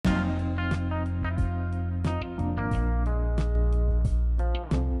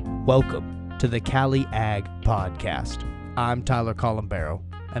Welcome to the Cali Ag Podcast. I'm Tyler Columbaro,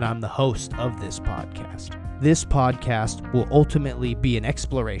 and I'm the host of this podcast. This podcast will ultimately be an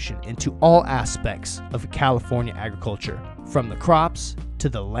exploration into all aspects of California agriculture, from the crops to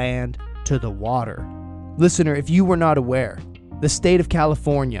the land to the water. Listener, if you were not aware, the state of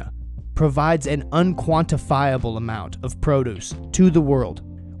California provides an unquantifiable amount of produce to the world.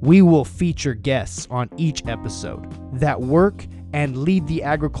 We will feature guests on each episode that work and lead the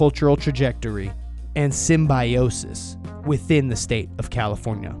agricultural trajectory and symbiosis within the state of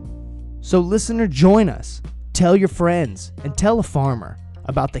California. So listener, join us, tell your friends, and tell a farmer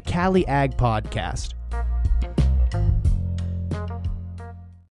about the Cali Ag Podcast.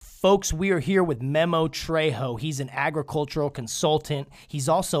 Folks, we are here with Memo Trejo. He's an agricultural consultant. He's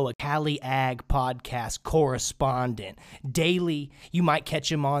also a Cali Ag Podcast correspondent. Daily, you might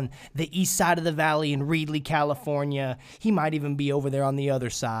catch him on the east side of the valley in Reedley, California. He might even be over there on the other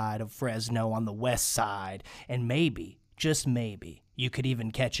side of Fresno on the west side. And maybe, just maybe, you could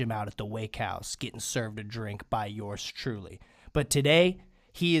even catch him out at the Wake House getting served a drink by yours truly. But today,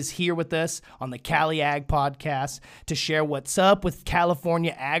 he is here with us on the Cali Ag Podcast to share what's up with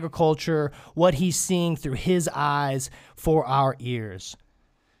California agriculture, what he's seeing through his eyes for our ears.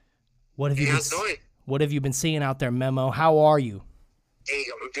 What have you been seeing out there, Memo? How are you? Hey,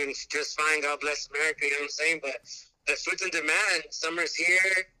 I'm doing just fine. God bless America, you know what I'm saying? But the fruits and demand, summer's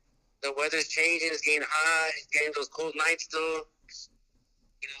here, the weather's changing, it's getting hot, it's getting those cold nights still.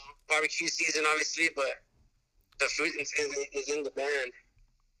 You know, barbecue season, obviously, but the fruit is in demand.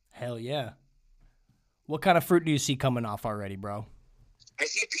 Hell yeah. What kind of fruit do you see coming off already, bro? I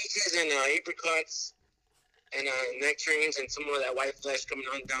see peaches and apricots and nectarines and some of that white flesh coming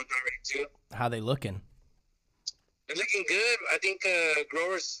on down already too. How they looking? They're looking good. I think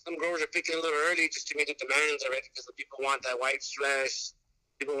some growers are picking a little early just to meet the demands already because the people want that white flesh.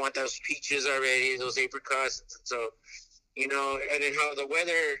 People want those peaches already, those apricots. So, you know, and then how the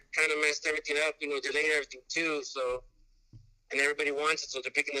weather kind of messed everything up, you know, delayed everything too. So, and everybody wants it, so they're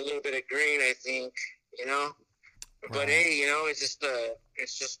picking a little bit of green, I think, you know. But right. hey, you know, it's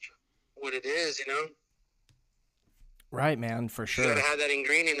just what it is, you know. Right, man, for sure. You gotta have that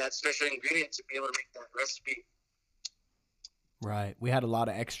ingredient, that special ingredient, to be able to make that recipe. Right. We had a lot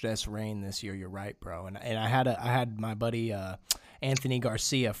of excess rain this year. You're right, bro. And I had my buddy Anthony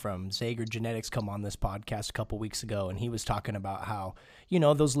Garcia from Zager Genetics come on this podcast a couple weeks ago, and he was talking about how, you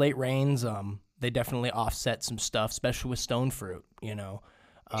know, those late rains, they definitely offset some stuff, especially with stone fruit, you know.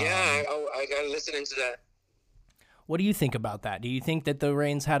 Yeah, I got to listen into that. What do you think about that? Do you think that the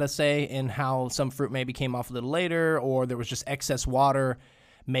rains had a say in how some fruit maybe came off a little later, or there was just excess water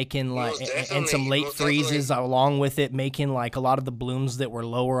making like and some late freezes along with it, making like a lot of the blooms that were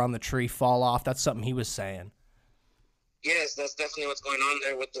lower on the tree fall off? That's something he was saying. Yes, that's definitely what's going on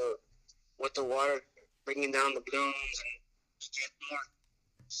there with the water bringing down the blooms and get more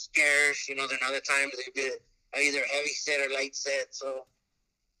scarce. You know, then other times they've been either heavy set or light set, so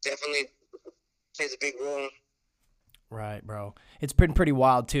definitely plays a big role. Right, bro. It's been pretty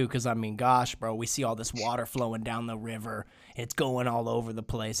wild too, because I mean, gosh, bro, we see all this water flowing down the river. It's going all over the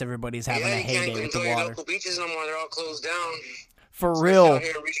place. Everybody's having a heyday with the water. Local beaches no more. They're all closed down. For real. Out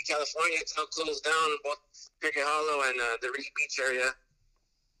here in Reedley, California, it's all closed down in both Cricket Hollow and the Reedley Beach area.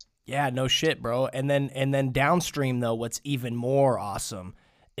 Yeah, no shit, bro. And then downstream though, what's even more awesome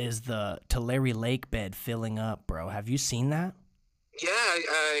is the Tulare Lake bed filling up, bro. Have you seen that? Yeah,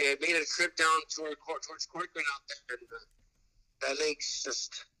 I made a trip down towards Corcoran out there, and that lake's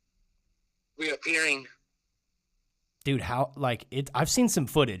just reappearing. Dude, I've seen some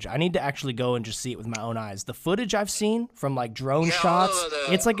footage. I need to actually go and just see it with my own eyes. The footage I've seen from like drone shots,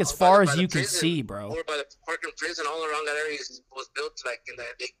 it's like as far as you can see, bro. Over by the Corcoran prison, all around that area was built like in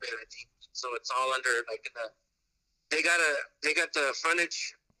that lake bed, I think. So it's all under like in the. They got the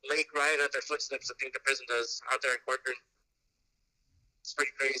frontage lake right at their footsteps. I think the prison does out there in Corcoran. It's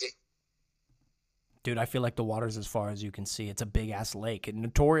pretty crazy. Dude, I feel like the water's as far as you can see. It's a big-ass lake. And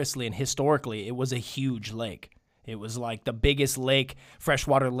notoriously and historically, it was a huge lake. It was like the biggest lake,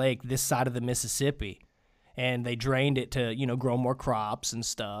 freshwater lake this side of the Mississippi. And they drained it to, you know, grow more crops and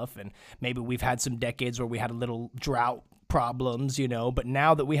stuff. And maybe we've had some decades where we had a little drought problems, you know. But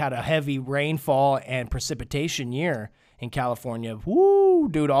now that we had a heavy rainfall and precipitation year in California, woo,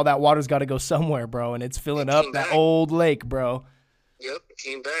 dude, all that water's got to go somewhere, bro. And it's filling up that old lake, bro. Yep, it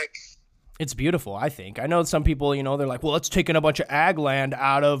came back. It's beautiful, I think. I know some people, they're like, well, it's taking a bunch of ag land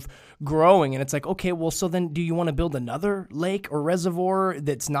out of growing. And it's like, okay, well, so then do you want to build another lake or reservoir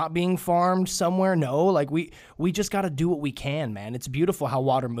that's not being farmed somewhere? No, like we just got to do what we can, man. It's beautiful how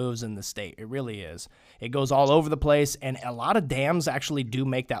water moves in the state. It really is. It goes all over the place, and a lot of dams actually do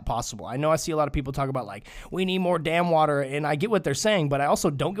make that possible. I know I see a lot of people talk about, like, we need more dam water, and I get what they're saying, but I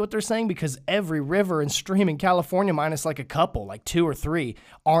also don't get what they're saying because every river and stream in California, minus like a couple, like 2 or 3,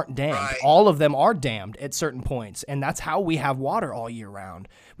 aren't dammed. Right. All of them are dammed at certain points, and that's how we have water all year round.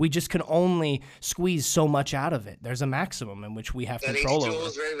 We just can only squeeze so much out of it. There's a maximum in which we have control over. That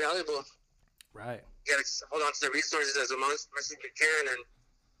is very valuable. Right. You gotta hold on to the resources as much as you can and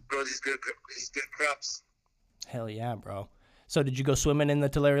grow these good crops. Hell yeah, bro. So did you go swimming in the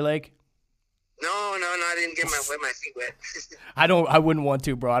Tulare Lake? No, I didn't get my feet wet. I wouldn't want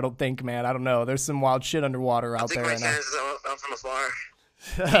to, bro. I don't think, man. I don't know. There's some wild shit underwater out there. I'll take my chances out from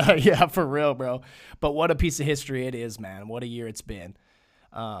afar. Yeah, for real, bro. But what a piece of history it is, man. What a year it's been.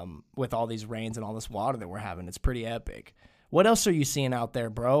 With all these rains and all this water that we're having. It's pretty epic. What else are you seeing out there,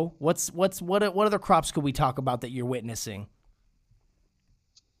 bro? What other crops could we talk about that you're witnessing?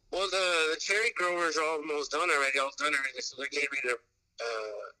 Well, the cherry growers are almost done already. So they're getting ready to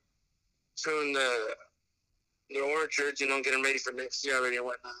tune the orchards, get them ready for next year already and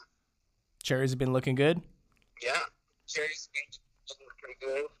whatnot. Cherries have been looking good? Yeah, cherries have been looking pretty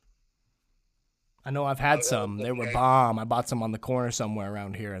good. I know I've had some. They were bomb. I bought some on the corner somewhere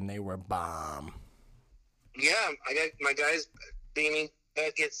around here, and they were bomb. Yeah, I got my guys beaming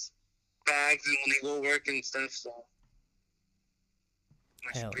gets bags and when they go work and stuff, so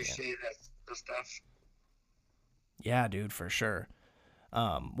I appreciate that stuff. Yeah, dude, for sure.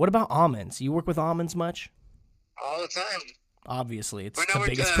 What about almonds? You work with almonds much? All the time. Obviously, it's right now the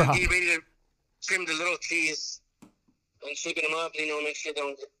biggest crop. Getting ready to trim the little trees and shaking them up, make sure they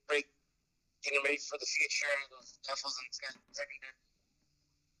don't break. Getting ready for the future, those duffels and secondary.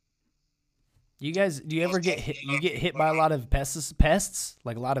 You guys, do you ever get hit? You get hit by a lot of pests,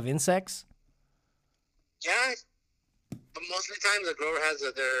 like a lot of insects? Yeah, but most of the time the grower has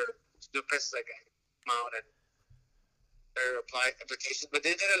their pesticide come out and their applications. But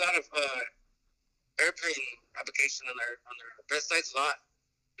they did a lot of airplane application on their pesticides a lot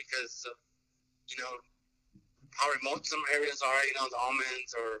because of, how remote some areas are. The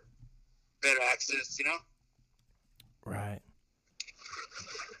almonds or better access. Right.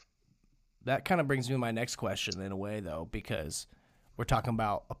 That kind of brings me to my next question in a way, though, because we're talking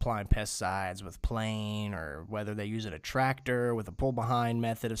about applying pesticides with plane or whether they use a tractor with a pull-behind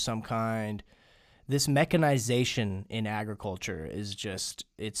method of some kind. This mechanization in agriculture is just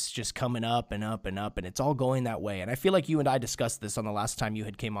coming up and up and up, and it's all going that way. And I feel like you and I discussed this on the last time you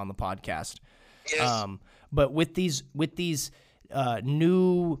had came on the podcast. Yes. But with these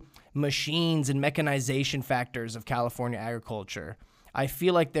new machines and mechanization factors of California agriculture, I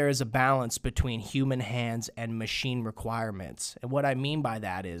feel like there is a balance between human hands and machine requirements. And what I mean by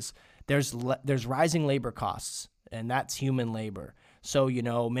that is there's rising labor costs, and that's human labor. So,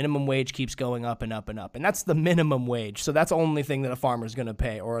 minimum wage keeps going up and up and up. And that's the minimum wage. So that's the only thing that a farmer's going to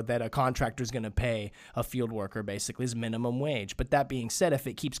pay or that a contractor's going to pay a field worker basically is minimum wage. But that being said, if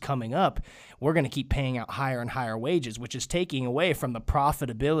it keeps coming up, we're going to keep paying out higher and higher wages, which is taking away from the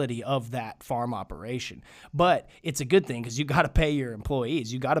profitability of that farm operation. But it's a good thing because you got to pay your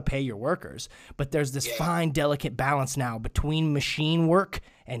employees. You got to pay your workers. But there's this fine, delicate balance now between machine work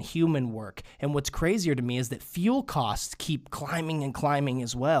and human work. And what's crazier to me is that fuel costs keep climbing and climbing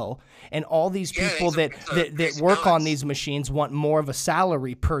as well. And all these people that work on these machines want more of a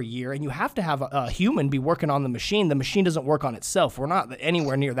salary per year. And you have to have a human be working on the machine. The machine doesn't work on itself. We're not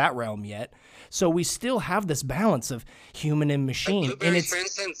anywhere near that realm yet. So we still have this balance of human and machine. Like blueberries, for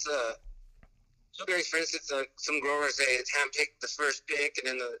instance, some growers, they hand-pick the first pick, and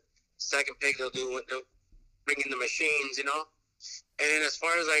then the second pick they'll bring in the machines, And then as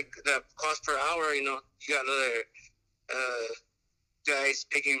far as like the cost per hour, you got other guys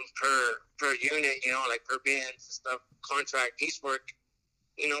picking per unit, like per bins and stuff, contract piecework,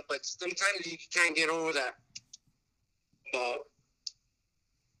 but sometimes you can't get over that.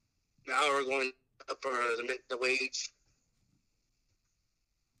 The hour going up or the wage.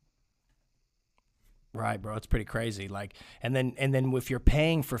 Right, bro. It's pretty crazy. Like, and then if you're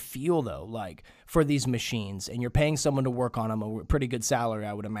paying for fuel though, like for these machines, and you're paying someone to work on them a pretty good salary,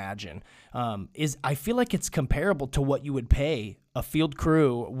 I would imagine. I feel like it's comparable to what you would pay a field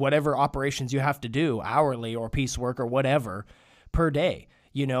crew, whatever operations you have to do, hourly or piecework or whatever, per day.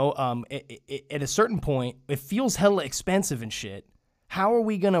 At a certain point, it feels hella expensive and shit. How are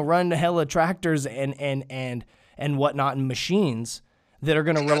we gonna run hella tractors and whatnot and machines that are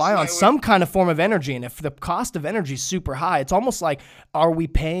going to rely on some kind of form of energy. And if the cost of energy is super high, it's almost like, are we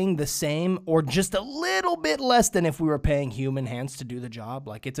paying the same or just a little bit less than if we were paying human hands to do the job?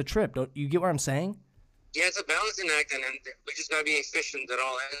 Like, it's a trip. Don't you get what I'm saying? Yeah, it's a balancing act, and we just gotta be efficient at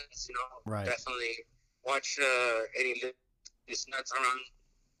all ends. Right. Definitely watch any loose nuts around,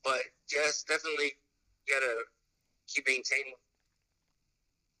 but yes, definitely gotta keep maintaining.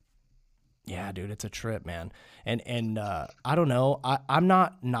 Yeah, dude, it's a trip, man. And I don't know. I'm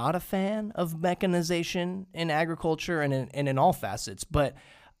not a fan of mechanization in agriculture and in all facets, but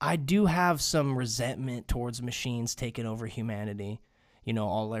I do have some resentment towards machines taking over humanity,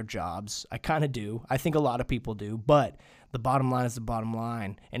 all their jobs. I kind of do. I think a lot of people do, but the bottom line is the bottom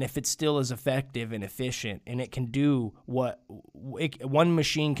line. And if it still is effective and efficient and it can do one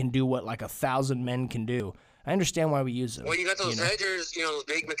machine can do what like 1,000 men can do, I understand why we use them. Well, you got those hedgers, those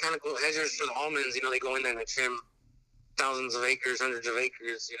big mechanical hedgers for the almonds. They go in there and they trim thousands of acres, hundreds of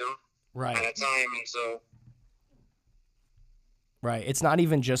acres, right, at a time, and so. Right. It's not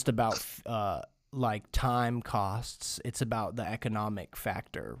even just about like time costs. It's about the economic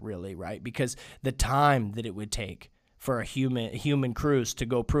factor, really, right? Because the time that it would take for a human crews to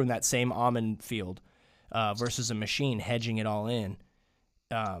go prune that same almond field versus a machine hedging it all in.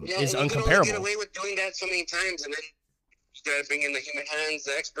 Is uncomparable. You can only get away with doing that so many times, and then you got to bring in the human hands,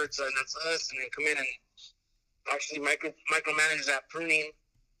 the experts, and that's us, and then come in and actually micromanage that pruning,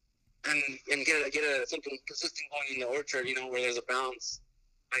 and get something consistent going in the orchard, where there's a balance.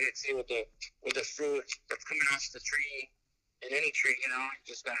 Like I say with the fruit that's coming off the tree, in any tree, you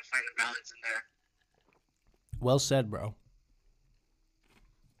just got to find a balance in there. Well said, bro.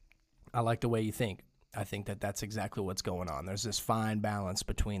 I like the way you think. I think that's exactly what's going on. There's this fine balance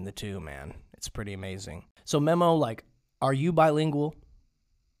between the two, man. It's pretty amazing. So, Memo, like, are you bilingual?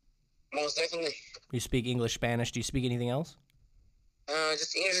 Most definitely. You speak English, Spanish. Do you speak anything else?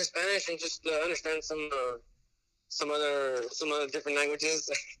 Just English and Spanish, and just understand some other different languages.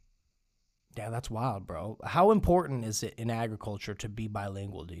 Yeah, that's wild, bro. How important is it in agriculture to be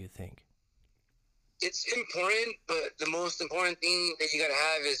bilingual, do you think? It's important, but the most important thing that you gotta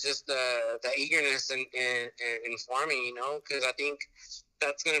have is just the eagerness in farming, because I think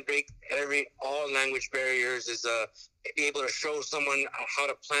that's gonna break all language barriers. Is be able to show someone how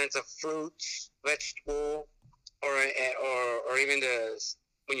to plant a fruit, vegetable, or even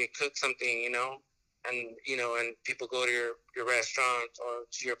when you cook something, and people go to your restaurant or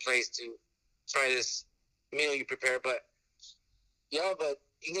to your place to try this meal you prepare. But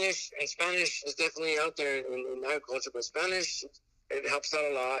English and Spanish is definitely out there in agriculture, but Spanish, it helps out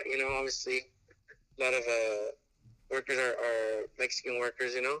a lot, obviously. A lot of workers are Mexican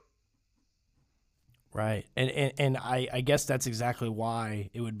workers, Right. And I guess that's exactly why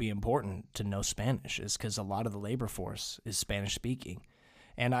it would be important to know Spanish, is because a lot of the labor force is Spanish speaking.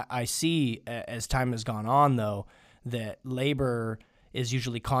 And I see as time has gone on, though, that labor is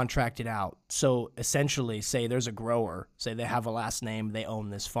usually contracted out. So essentially, say there's a grower, say they have a last name, they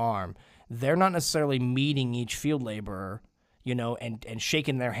own this farm. They're not necessarily meeting each field laborer, and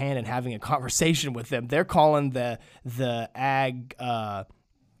shaking their hand and having a conversation with them. They're calling the ag,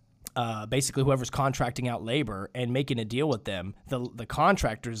 basically whoever's contracting out labor and making a deal with them. The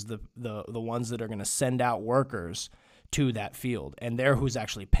contractors, the ones that are going to send out workers to that field, and they're who's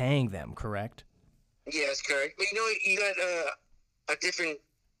actually paying them, correct? Yes, correct. But you got a different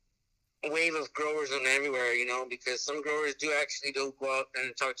wave of growers on everywhere, because some growers do go out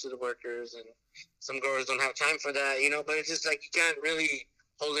and talk to the workers, and some growers don't have time for that, but it's just like you can't really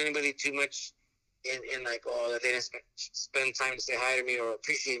hold anybody too much in like, that they didn't spend time to say hi to me or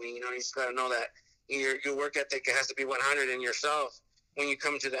appreciate me. You just got to know that your work ethic has to be 100 in yourself when you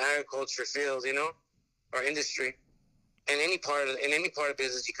come to the agriculture field, or industry. And any part of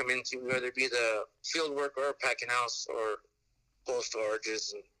business you come into, whether it be the field work or packing house or cold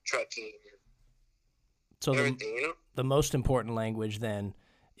storages and trucking and so everything, the most important language then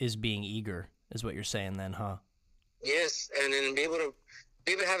is being eager, is what you're saying then, huh? Yes, and then be able to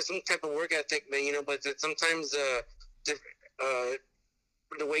have some type of work ethic, but that sometimes the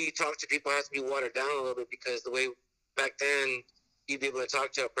way you talk to people has to be watered down a little bit, because the way back then you'd be able to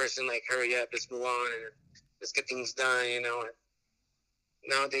talk to a person like, hurry up, let's move on, and let's get things done, And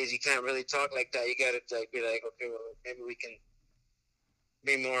nowadays you can't really talk like that. You got to be like, okay, well, maybe we can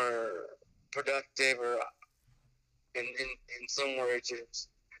be more productive, or in some words,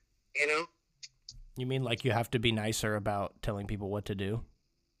 You mean like you have to be nicer about telling people what to do?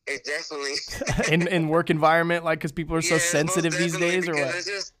 It definitely. in work environment, like, because people are so sensitive these days, or what?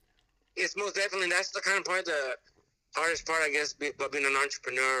 It's most definitely, that's the kind of part that hardest part, I guess, about being an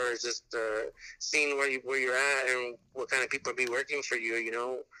entrepreneur is just seeing where you're at and what kind of people be working for you, you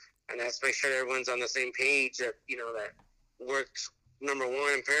know, and that's make sure everyone's on the same page. That that works number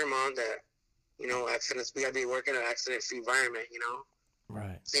one and paramount. That accidents, we gotta be working in an accident-free environment.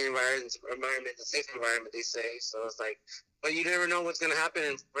 Right. Safe environment, a safe environment, they say. So it's like, but you never know what's gonna happen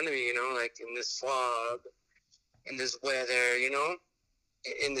in front of you. Like in this fog, in this weather,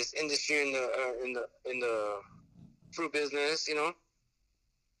 in this industry, in the fruit business,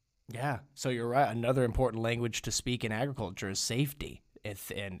 Yeah, so you're right. Another important language to speak in agriculture is safety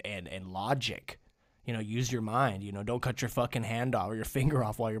and logic. Use your mind. Don't cut your fucking hand off or your finger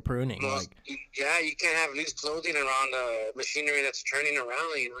off while you're pruning. You can't have loose clothing around machinery that's turning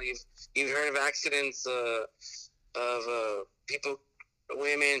around. You've heard of accidents of people,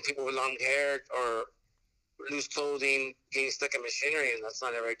 women, people with long hair or loose clothing getting stuck in machinery, and that's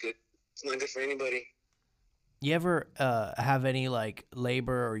not ever good. It's not good for anybody. You ever have any like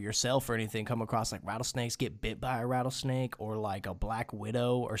labor or yourself or anything come across like rattlesnakes, get bit by a rattlesnake or like a black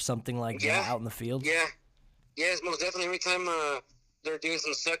widow or something like that out in the field? Yeah. Yes, most definitely. Every time they're doing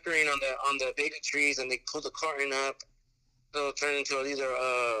some suckering on the baby trees and they pull the carton up, they'll turn into either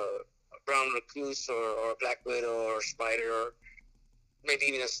a brown recluse or a black widow or a spider or maybe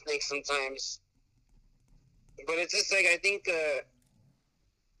even a snake sometimes. But it's just like, I think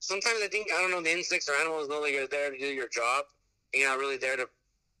sometimes I don't know, the insects or animals know that you're there to do your job and you're not really there to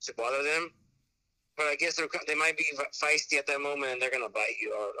bother them. But I guess they might be feisty at that moment and they're going to bite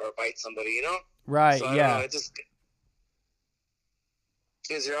you or bite somebody, Right, so, yeah. It's just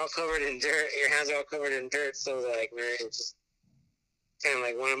because you're all covered in dirt, your hands are all covered in dirt, so like, man, it's just kind of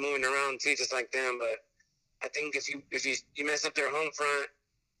like when I'm moving around too, just like them. But I think if you mess up their home front,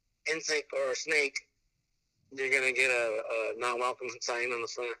 insect or snake, you're going to get a not welcome sign on the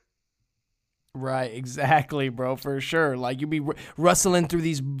front. Right, exactly, bro, for sure. Like, you'd be rustling through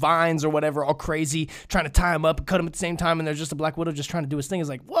these vines or whatever, all crazy, trying to tie them up and cut them at the same time, and there's just a black widow just trying to do his thing. It's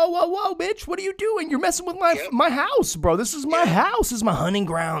like, whoa, bitch, what are you doing? You're messing with my house, bro. This is my house. This is my hunting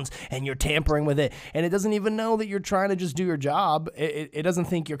grounds, and you're tampering with it. And it doesn't even know that you're trying to just do your job. It doesn't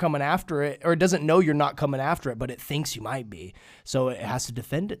think you're coming after it, or it doesn't know you're not coming after it, but it thinks you might be. So it has to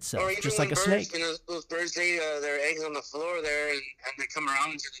defend itself, just like a snake. Those birds lay their eggs on the floor there, and they come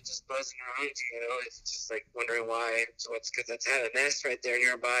around and they're just buzzing around you. It's just like wondering why. So it's because it's had a nest right there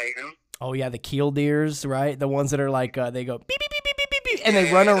nearby. Oh yeah, the killdeers, right? The ones that are like they go beep beep beep beep beep beep, and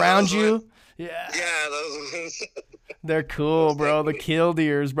they run around you. Yeah, those ones. They're cool, bro. The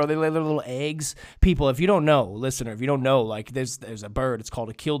killdeers, bro. They lay their little eggs. People, if you don't know, listener, if you don't know, like there's a bird. It's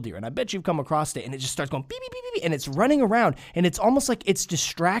called a killdeer, and I bet you've come across it. And it just starts going beep beep beep beep, and it's running around, and it's almost like it's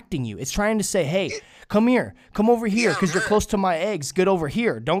distracting you. It's trying to say, hey, come here, come over here, because you're close to my eggs. Get over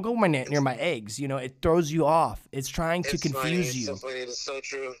here. Don't go near my eggs. It throws you off. It's trying to confuse you. It's so funny. It's so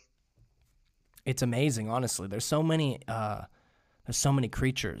true. It's amazing, honestly. There's so many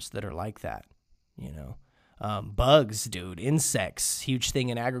creatures that are like that. Bugs, dude, insects, huge thing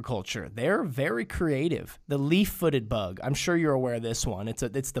in agriculture. They're very creative. The leaf-footed bug, I'm sure you're aware of this one.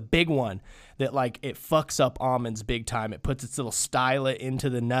 It's the big one that like it fucks up almonds big time. It puts its little stylet into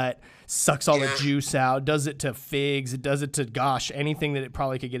the nut, sucks all the juice out, does it to figs, it does it to anything that it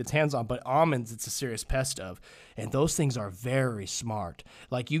probably could get its hands on. But almonds, it's a serious pest of. And those things are very smart.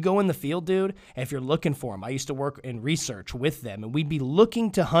 Like you go in the field, dude, and if you're looking for them, I used to work in research with them, and we'd be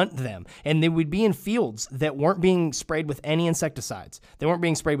looking to hunt them, and they would be in fields that weren't being sprayed with any insecticides. They weren't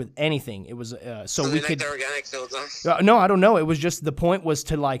being sprayed with anything. It was so we could. The organic fields, huh? No, I don't know. It was just the point was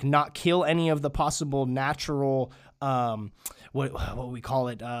to like not kill any of the possible natural. What we call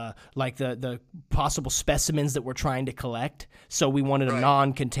it, like the possible specimens that we're trying to collect. So we wanted them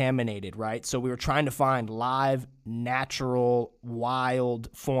non-contaminated, right? So we were trying to find live, natural, wild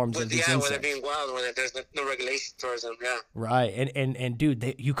forms of these insects. Yeah, when they're being wild, when there's no regulation towards them, yeah. Right, and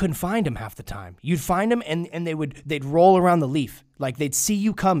dude, you couldn't find them half the time. You'd find them, and they'd roll around the leaf. Like, they'd see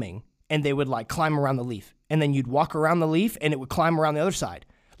you coming, and they would, like, climb around the leaf. And then you'd walk around the leaf, and it would climb around the other side.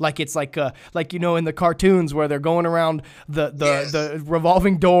 Like it's like in the cartoons where they're going around the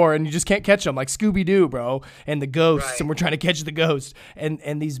revolving door and you just can't catch them, like Scooby-Doo, bro, and the ghosts, and we're trying to catch the ghost.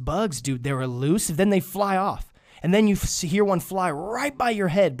 And these bugs, dude, they're elusive. Then they fly off. And then you hear one fly right by your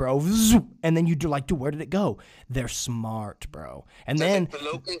head, bro. And then you're like, dude, where did it go? They're smart, bro. And then...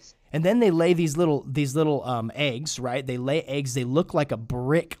 And then they lay these little eggs, right? They lay eggs. They look like a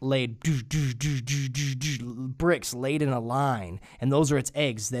brick laid, bricks laid in a line. And those are its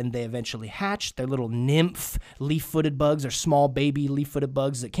eggs. Then they eventually hatch. They're little nymph leaf-footed bugs or small baby leaf-footed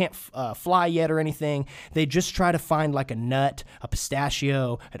bugs that can't fly yet or anything. They just try to find like a nut, a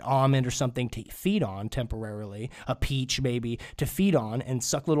pistachio, an almond or something to feed on temporarily, a peach maybe to feed on and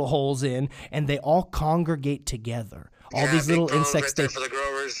suck little holes in. And they all congregate together. All these little insects, right for the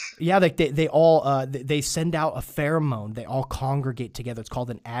growers. Yeah, they all they send out a pheromone. They all congregate together. It's called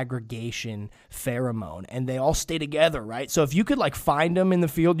an aggregation pheromone, and they all stay together, right? So if you could like find them in the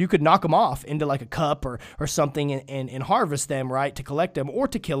field, you could knock them off into like a cup or something and harvest them, right, to collect them or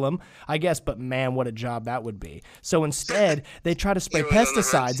to kill them, I guess. But man, what a job that would be. So instead, they try to spray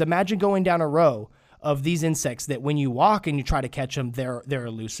pesticides. Imagine going down a row of these insects that when you walk and you try to catch them, they're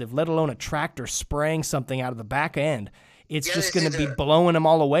elusive, let alone a tractor spraying something out of the back end. It's just going to be blowing them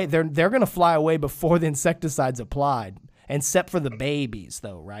all away. They're going to fly away before the insecticide's applied, except for the babies,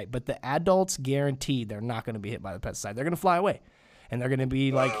 though, right? But the adults, guaranteed, they're not going to be hit by the pesticide. They're going to fly away, and they're going to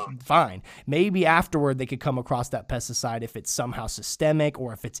be, like, fine. Maybe afterward they could come across that pesticide if it's somehow systemic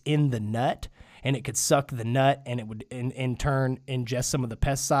or if it's in the nut, and it could suck the nut, and it would, in turn, ingest some of the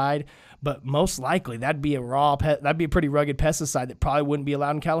pesticide. But most likely, that'd be a pretty rugged pesticide that probably wouldn't be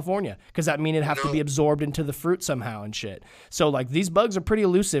allowed in California, because that mean it'd have to be absorbed into the fruit somehow and shit. So, like, these bugs are pretty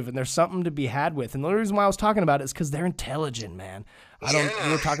elusive, and there's something to be had with. And the only reason why I was talking about it is because they're intelligent, man.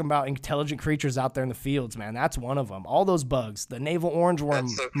 We were talking about intelligent creatures out there in the fields, man. That's one of them. All those bugs, the navel orangeworm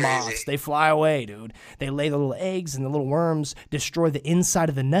moths, they fly away, dude. They lay the little eggs, and the little worms destroy the inside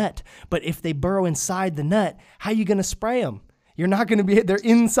of the nut. But if they burrow inside the nut, how you going to spray them? You're not going to be, they're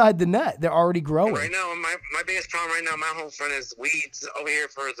inside the nut. They're already growing. Right now, my biggest problem right now, my home front is weeds over here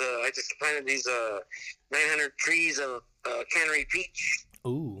I just planted these 900 trees of cannery peach.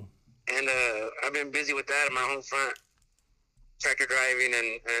 Ooh. And I've been busy with that in my home front, tractor driving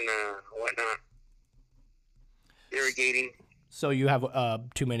and whatnot, irrigating. So you have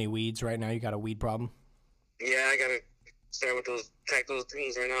too many weeds right now? You got a weed problem? Yeah, I got to start with track those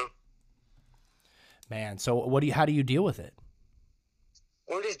things right now. Man, so how do you deal with it?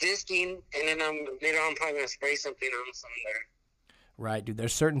 Well, just disking, and then later on I'm probably going to spray something on some there. Right, dude.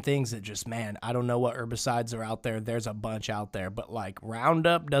 There's certain things that just, man, I don't know what herbicides are out there. There's a bunch out there. But, like,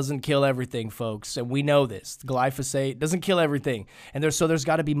 Roundup doesn't kill everything, folks. And we know this. Glyphosate doesn't kill everything. And there's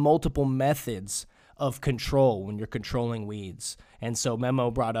got to be multiple methods of control when you're controlling weeds. And so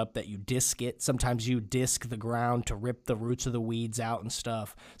Memo brought up that you disc it. Sometimes you disc the ground to rip the roots of the weeds out and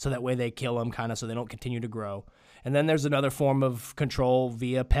stuff. So that way they kill them kind of so they don't continue to grow. And then there's another form of control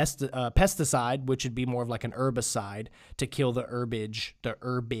via pesticide, which would be more of like an herbicide to kill the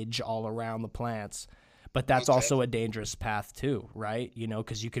herbage all around the plants. But that's also a dangerous path too, right? You know,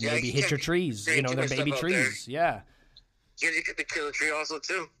 because you could maybe hit your trees. You know, they're baby trees. Yeah. Yeah, you could kill a tree also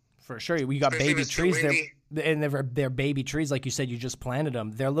too. For sure. We got baby trees there, and they're baby trees. Like you said, you just planted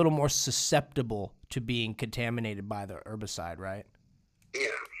them. They're a little more susceptible to being contaminated by the herbicide, right? Yeah.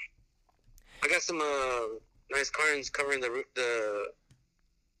 I got some nice cartons covering the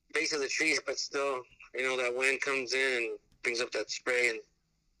base of the trees, but still, you know, that wind comes in and brings up that spray and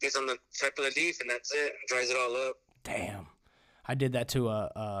gets on the tip of the leaf, and that's it. Dries it all up. Damn. I did that to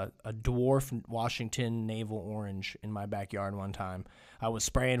a dwarf Washington navel orange in my backyard one time. I was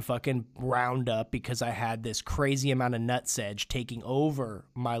spraying fucking Roundup because I had this crazy amount of nutsedge taking over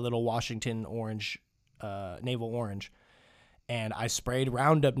my little Washington orange, navel orange. And I sprayed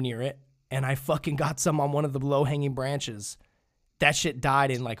Roundup near it, and I fucking got some on one of the low-hanging branches. That shit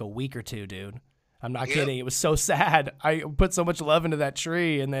died in like a week or two, dude. I'm not kidding. It was so sad. I put so much love into that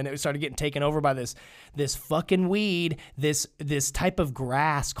tree, and then it started getting taken over by this fucking weed, this type of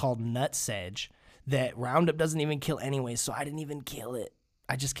grass called nutsedge that Roundup doesn't even kill anyway, so I didn't even kill it.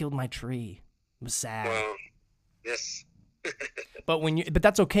 I just killed my tree. It was sad. Wow. Yes. But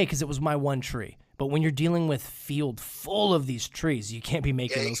that's okay because it was my one tree. But when you're dealing with field full of these trees, you can't be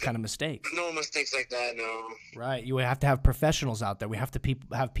making those kind of mistakes. No mistakes like that, no. Right. You have to have professionals out there. We have to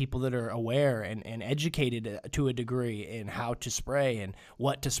have people that are aware and educated to a degree in how to spray and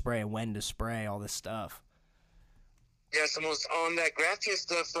what to spray and when to spray, all this stuff. Yeah, so on that grafting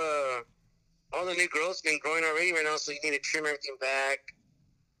stuff, all the new growth's been growing already right now, so you need to trim everything back,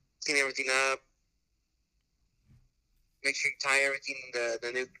 clean everything up, make sure you tie everything,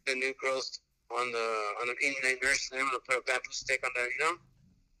 the new growth on the in nurse, and I'm gonna put a bamboo stick on there, you know?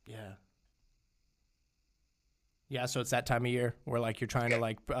 Yeah. Yeah, so it's that time of year where like you're trying to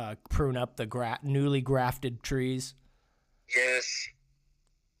like prune up the newly grafted trees. Yes.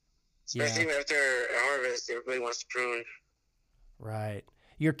 Especially after harvest, everybody wants to prune. Right.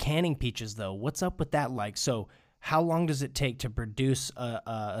 You're canning peaches, though. What's up with that? Like, so how long does it take to produce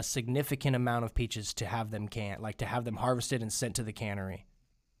a significant amount of peaches to have them to have them harvested and sent to the cannery?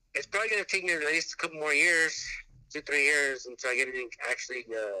 It's probably going to take me at least a couple more years, 2-3 years, until I get it actually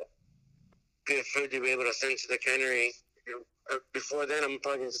good fruit to be able to send to the cannery. Before then, I'm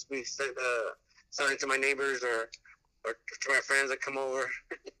probably going to just be selling to my neighbors or to my friends that come over.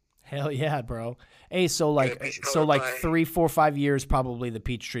 Hell yeah, bro. Hey, so like 3, 4, 5 years probably the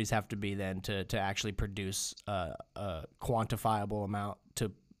peach trees have to be then to actually produce a quantifiable amount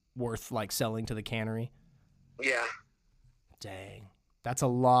to worth like selling to the cannery. Yeah. Dang. That's a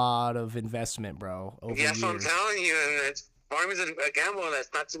lot of investment, bro. Over years. That's what I'm telling you. Farming is a gamble. That's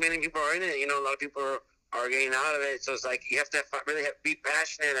not too many people are in it. A lot of people are getting out of it. So it's like you have to really be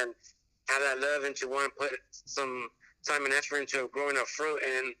passionate and have that love into want to put some time and effort into growing a fruit.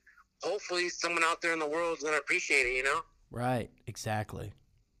 And hopefully someone out there in the world is going to appreciate it, Right. Exactly.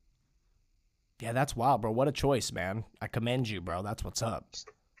 Yeah, that's wild, bro. What a choice, man. I commend you, bro. That's what's up.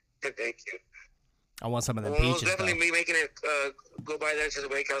 Thank you. I want some of them peaches, definitely though. be making it go by there to the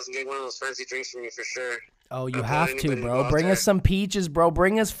wake house and get one of those fancy drinks for me for sure. Oh, you have to, bro. Bring us some peaches, bro.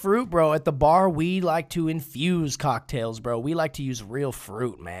 Bring us fruit, bro. At the bar, we like to infuse cocktails, bro. We like to use real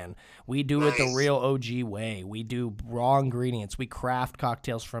fruit, man. We do it the real OG way. We do raw ingredients. We craft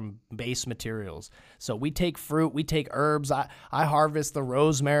cocktails from base materials. So we take fruit. We take herbs. I harvest the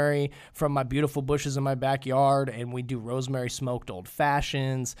rosemary from my beautiful bushes in my backyard, and we do rosemary smoked old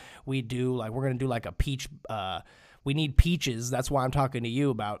fashions. We do, we're going to do a peach we need peaches. That's why I'm talking to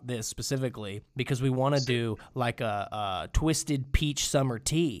you about this specifically, because we want to do a twisted peach summer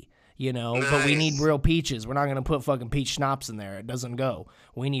tea, but we need real peaches. We're not going to put fucking peach schnapps in there. It doesn't go.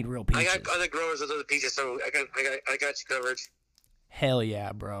 We need real peaches. I got other growers with other peaches, so I got you covered. Hell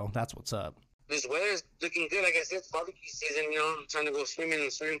yeah, bro. That's what's up. This weather's looking good. Like I said, it's barbecue season, I'm trying to go swimming in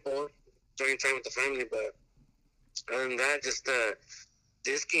the swimming pool, enjoying time with the family, but other than that, just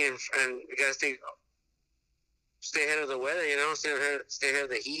disking and you got to stay ahead of the weather, stay ahead of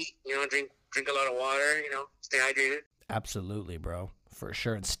the heat, drink a lot of water, stay hydrated. Absolutely, bro. For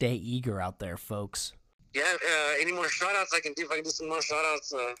sure. And stay eager out there, folks. Yeah, any more shout-outs I can do? If I can do some more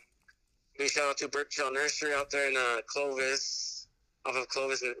shout-outs, big shout-out to Birkshell Nursery out there in Clovis, off of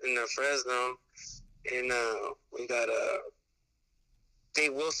Clovis in Fresno. And we got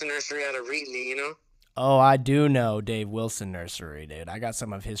Dave Wilson Nursery out of Reedley, Oh, I do know Dave Wilson Nursery, dude. I got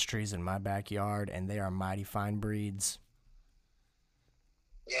some of his trees in my backyard, and they are mighty fine breeds.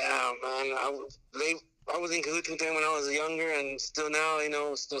 Yeah, man. I was in cahoots with them when I was younger, and still now,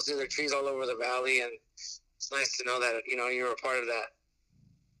 still see their trees all over the valley, and it's nice to know that, you're a part of that.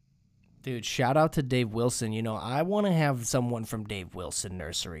 Dude, shout out to Dave Wilson. I want to have someone from Dave Wilson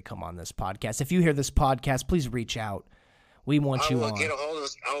Nursery come on this podcast. If you hear this podcast, please reach out. We want you on. I will get a hold of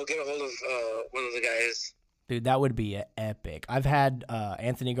one of the guys. Dude, that would be epic. I've had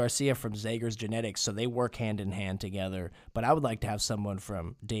Anthony Garcia from Zager's Genetics, so they work hand in hand together. But I would like to have someone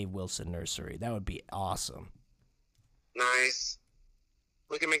from Dave Wilson Nursery. That would be awesome. Nice.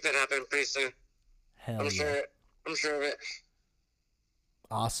 We can make that happen pretty soon. Hell yeah. I'm sure of it.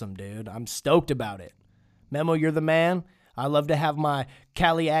 Awesome, dude. I'm stoked about it. Memo, you're the man. I love to have my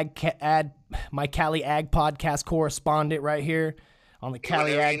Cali Ag podcast correspondent right here on the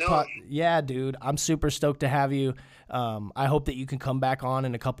Cali Ag pod. Yeah, dude, I'm super stoked to have you. I hope that you can come back on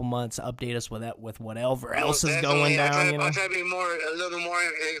in a couple months, update us with whatever else is going down. I'll try to be a little bit more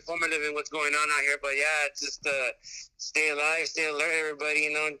informative in what's going on out here. But yeah, just stay alive, stay alert,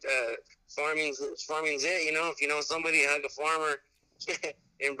 everybody. Farming's it. If you know somebody, hug a farmer.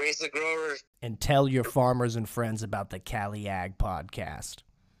 Embrace the grower. And tell your farmers and friends about the Cali Ag podcast.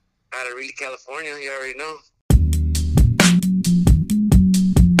 Out of Reedley, California, you already know.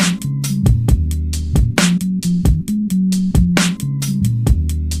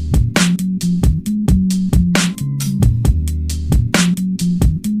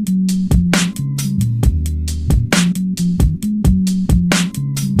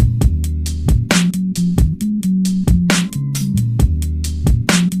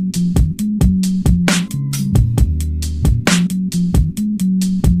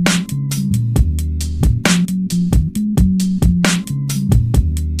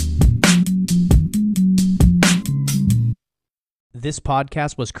 This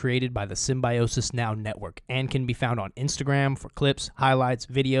podcast was created by the Symbiosis Now Network and can be found on Instagram for clips, highlights,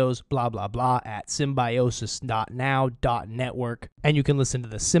 videos, blah, blah, blah at symbiosis.now.network. And you can listen to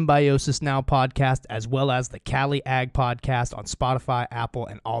the Symbiosis Now podcast as well as the Cali Ag podcast on Spotify, Apple,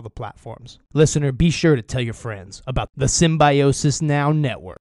 and all the platforms. Listener, be sure to tell your friends about the Symbiosis Now Network.